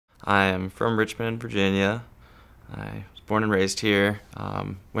I am from Richmond, Virginia. I was born and raised here.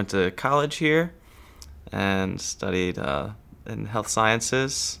 Went to college here and studied in health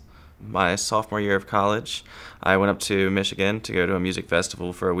sciences. My sophomore year of college, I went up to Michigan to go to a music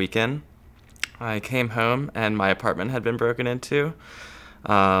festival for a weekend. I came home and my apartment had been broken into.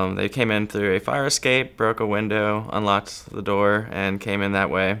 They came in through a fire escape, broke a window, unlocked the door, and came in that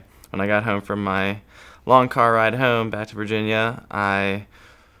way. When I got home from my long car ride home back to Virginia, I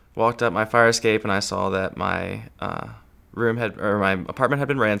walked up my fire escape and I saw that my my apartment had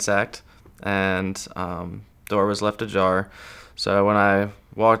been ransacked and door was left ajar. So when I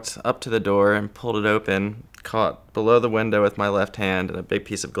walked up to the door and pulled it open, caught below the window with my left hand, and a big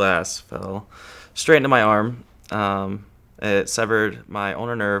piece of glass fell straight into my arm. It severed my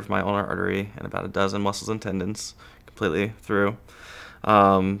ulnar nerve, my ulnar artery, and about a dozen muscles and tendons completely through.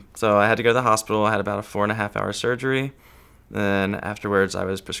 So I had to go to the hospital. I had about a 4.5-hour surgery. Then afterwards, I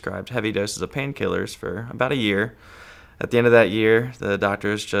was prescribed heavy doses of painkillers for about a year. At the end of that year, the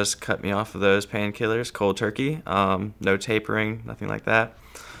doctors just cut me off of those painkillers, cold turkey, no tapering, nothing like that.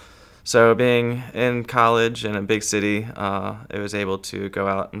 So being in college in a big city, I was able to go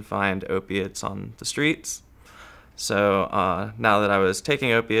out and find opiates on the streets. So now that I was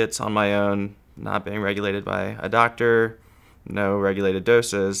taking opiates on my own, not being regulated by a doctor, no regulated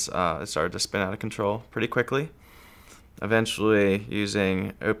doses, it started to spin out of control pretty quickly. Eventually,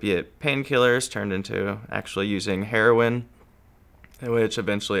 using opiate painkillers turned into actually using heroin, which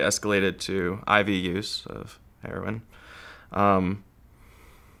eventually escalated to IV use of heroin.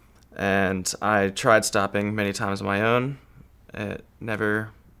 And I tried stopping many times on my own. It never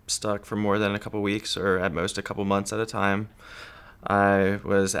stuck for more than a couple weeks or at most a couple months at a time. I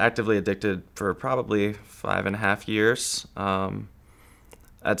was actively addicted for probably 5.5 years.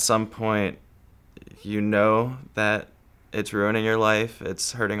 At some point, you know that it's ruining your life.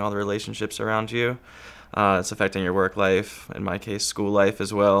 It's hurting all the relationships around you. It's affecting your work life, in my case, school life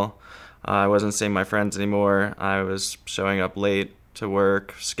as well. I wasn't seeing my friends anymore. I was showing up late to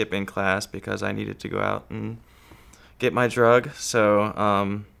work, skipping class because I needed to go out and get my drug.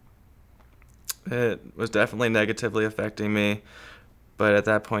 So it was definitely negatively affecting me. But at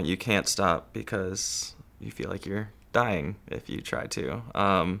that point, you can't stop because you feel like you're dying if you try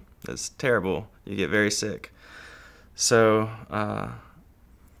to. It's terrible. You get very sick. So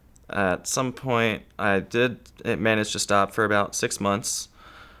at some point, it managed to stop for about 6 months.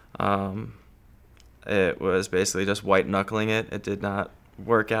 It was basically just white knuckling it. It did not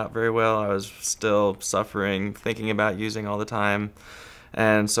work out very well. I was still suffering, thinking about using all the time.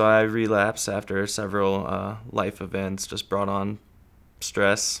 And so I relapsed after several life events, just brought on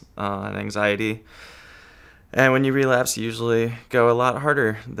stress and anxiety. And when you relapse, you usually go a lot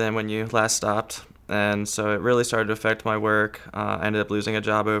harder than when you last stopped. And so it really started to affect my work. I ended up losing a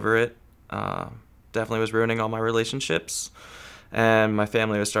job over it. Definitely was ruining all my relationships. And my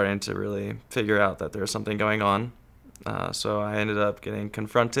family was starting to really figure out that there was something going on. So I ended up getting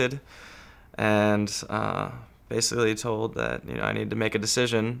confronted and basically told that I needed to make a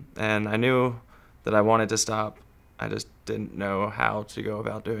decision. And I knew that I wanted to stop. I just didn't know how to go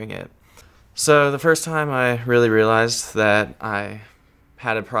about doing it. So the first time I really realized that I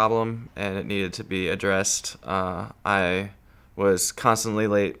had a problem and it needed to be addressed, I was constantly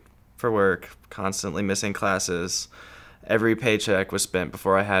late for work, constantly missing classes. Every paycheck was spent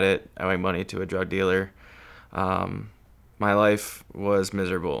before I had it, owing money to a drug dealer. My life was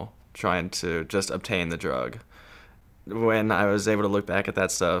miserable trying to just obtain the drug. When I was able to look back at that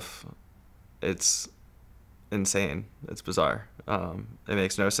stuff, it's insane. It's bizarre. It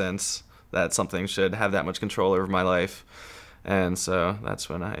makes no sense that something should have that much control over my life. And so that's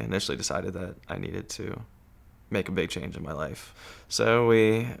when I initially decided that I needed to make a big change in my life. So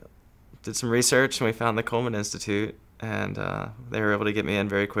we did some research and we found the Coleman Institute, and they were able to get me in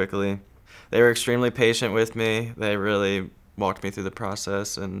very quickly. They were extremely patient with me. They really walked me through the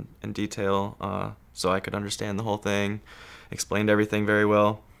process in detail so I could understand the whole thing, explained everything very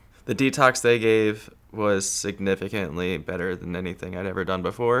well. The detox they gave was significantly better than anything I'd ever done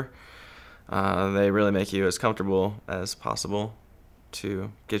before. They really make you as comfortable as possible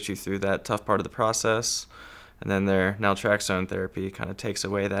to get you through that tough part of the process. And then their Naltrexone therapy kind of takes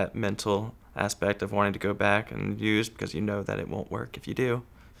away that mental aspect of wanting to go back and use because you know that it won't work if you do.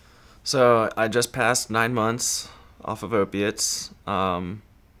 So I just passed 9 months off of opiates. My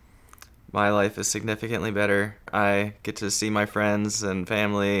life is significantly better. I get to see my friends and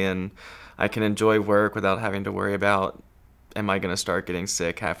family, and I can enjoy work without having to worry about, am I going to start getting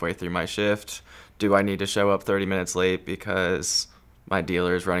sick halfway through my shift? Do I need to show up 30 minutes late because my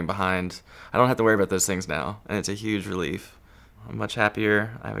dealer is running behind? I don't have to worry about those things now, and it's a huge relief. I'm much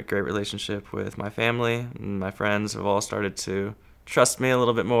happier. I have a great relationship with my family, and my friends have all started to trust me a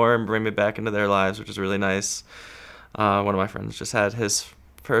little bit more and bring me back into their lives, which is really nice. One of my friends just had his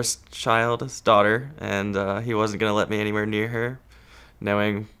first child, his daughter, and he wasn't going to let me anywhere near her,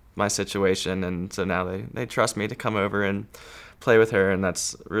 knowing my situation, and so now they trust me to come over and play with her, and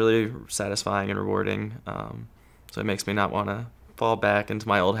that's really satisfying and rewarding. So it makes me not want to fall back into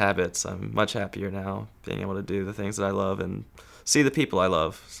my old habits. I'm much happier now, being able to do the things that I love and see the people I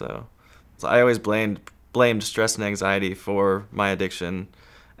love. So I always blamed stress and anxiety for my addiction,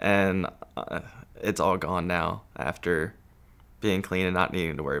 and it's all gone now after being clean and not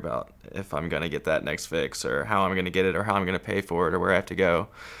needing to worry about if I'm going to get that next fix or how I'm going to get it or how I'm going to pay for it or where I have to go.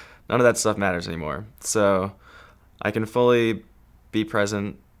 None of that stuff matters anymore. So I can fully be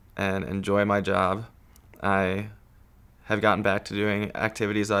present and enjoy my job. I have gotten back to doing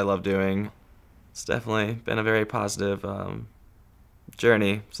activities I love doing. It's definitely been a very positive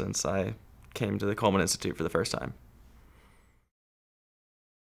journey since I came to the Coleman Institute for the first time.